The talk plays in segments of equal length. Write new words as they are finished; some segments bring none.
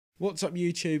What's up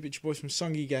YouTube, it's your boys from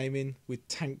SungiGaming with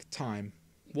Tank Time.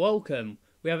 Welcome.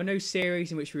 We have a new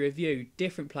series in which we review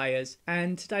different players,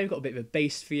 and today we've got a bit of a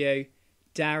beast for you.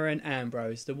 Darren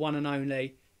Ambrose, the one and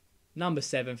only number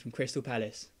 7 from Crystal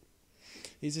Palace.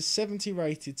 He's a 70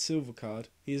 rated silver card.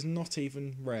 He is not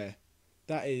even rare.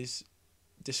 That is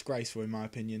disgraceful in my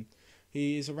opinion.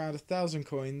 He is around 1,000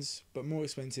 coins, but more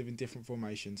expensive in different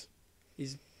formations.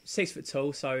 He's 6 foot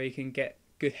tall, so he can get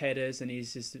good headers, and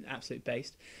he's just an absolute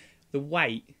beast. The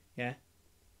weight, The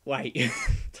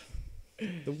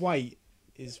weight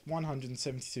is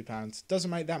 £172.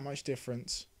 Doesn't make that much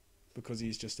difference because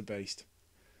he's just a beast.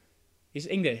 He's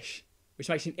English, which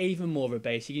makes him even more of a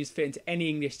beast. He can just fit into any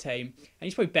English team, and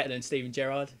he's probably better than Steven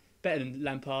Gerrard, better than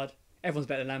Lampard. Everyone's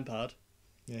better than Lampard.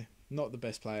 Yeah, not the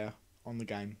best player on the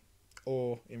game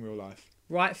or in real life.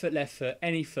 Right foot, left foot,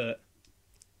 any foot.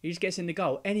 He just gets in the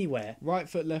goal anywhere. Right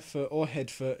foot, left foot or head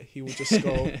foot, he will just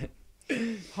score.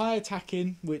 High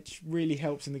attacking, which really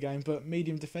helps in the game, but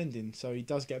medium defending, so he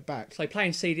does get back. So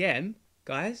playing CDM,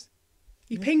 guys,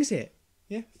 he pings it.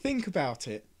 Yeah, think about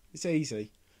it. It's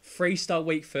easy. 3-star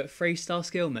weak foot, 3-star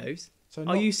skill moves. So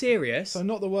Are you serious? So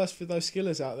not the worst for those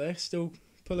skillers out there. Still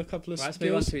pull a couple of Right, let's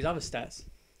move on skills. to his other stats.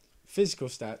 Physical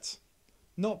stats.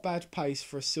 Not bad pace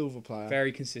for a silver player.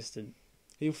 Very consistent.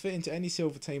 He'll fit into any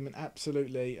silver team and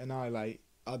absolutely annihilate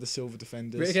other silver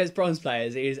defenders. But against bronze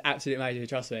players, it is absolutely amazing,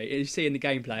 trust me. You see in the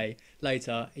gameplay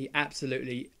later, he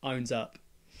absolutely owns up.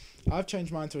 I've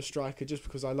changed mine to a striker just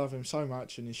because I love him so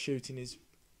much and his shooting is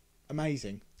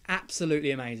amazing. Absolutely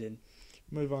amazing.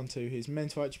 Move on to his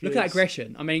mental attributes. Look at that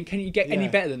aggression. I mean, can you get any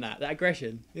better than that? That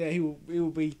aggression. Yeah, he will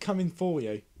be coming for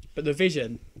you. But the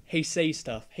vision, he sees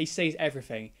stuff. He sees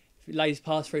everything. If he lays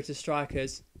pass through to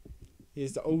strikers. He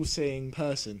is the all-seeing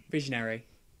person. Visionary.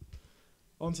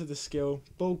 Onto the skill.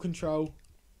 Ball control.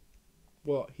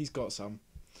 He's got some.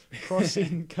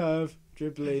 Crossing, curve,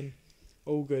 dribbling,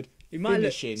 all good. You might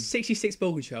look Finishing. 66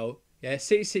 ball control,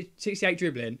 68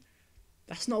 dribbling.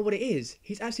 That's not what it is.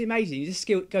 He's absolutely amazing. He just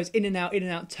skill goes in and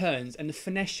out, turns, and the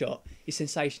finesse shot is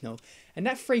sensational. And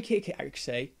that free kick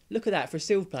accuracy, look at that for a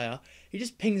silver player. He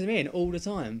just pings them in all the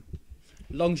time.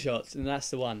 Long shots, and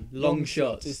that's the one. Long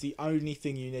shots is the only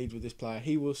thing you need with this player.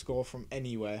 He will score from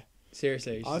anywhere.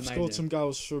 Seriously, I've scored some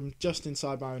goals from just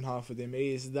inside my own half with him.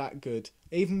 He is that good.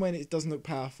 Even when it doesn't look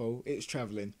powerful, it's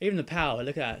travelling. Even the power,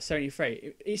 look at that,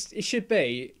 73. It should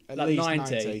be at like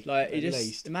least 90. Like at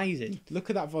least. Amazing. Look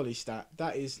at that volley stat.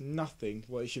 That is nothing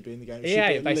what it should be in the game.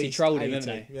 Yeah, basically trolled him, haven't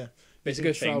they? Yeah. But it's a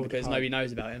good thing because nobody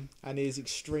knows about him. And he is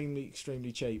extremely,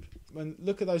 extremely cheap.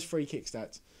 Look at those free kick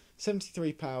stats.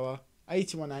 73 power,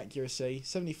 81 accuracy,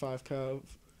 75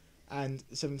 curve, and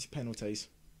 70 penalties.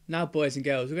 Now, boys and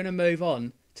girls, we're going to move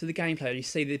on to the gameplay where you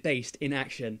see the beast in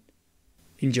action.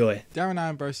 Enjoy. Darren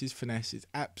Ambrose's finesse is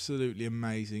absolutely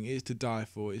amazing. It is to die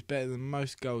for. It's better than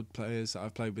most gold players that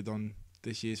I've played with on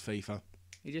this year's FIFA.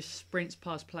 He just sprints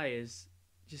past players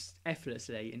just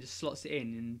effortlessly and just slots it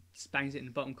in and just bangs it in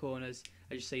the bottom corners,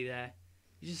 as you see there.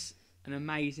 He's just an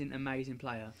amazing, amazing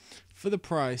player. For the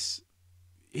price,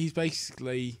 he's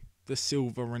basically the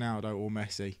silver Ronaldo or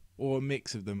Messi, or a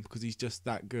mix of them, because he's just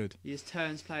that good. He just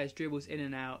turns players, dribbles in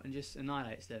and out, and just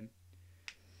annihilates them.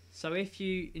 So if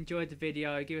you enjoyed the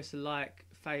video, give us a like,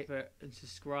 favourite, and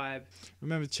subscribe.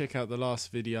 Remember to check out the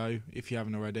last video if you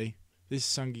haven't already. This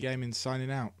is SungiGaming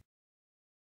signing out.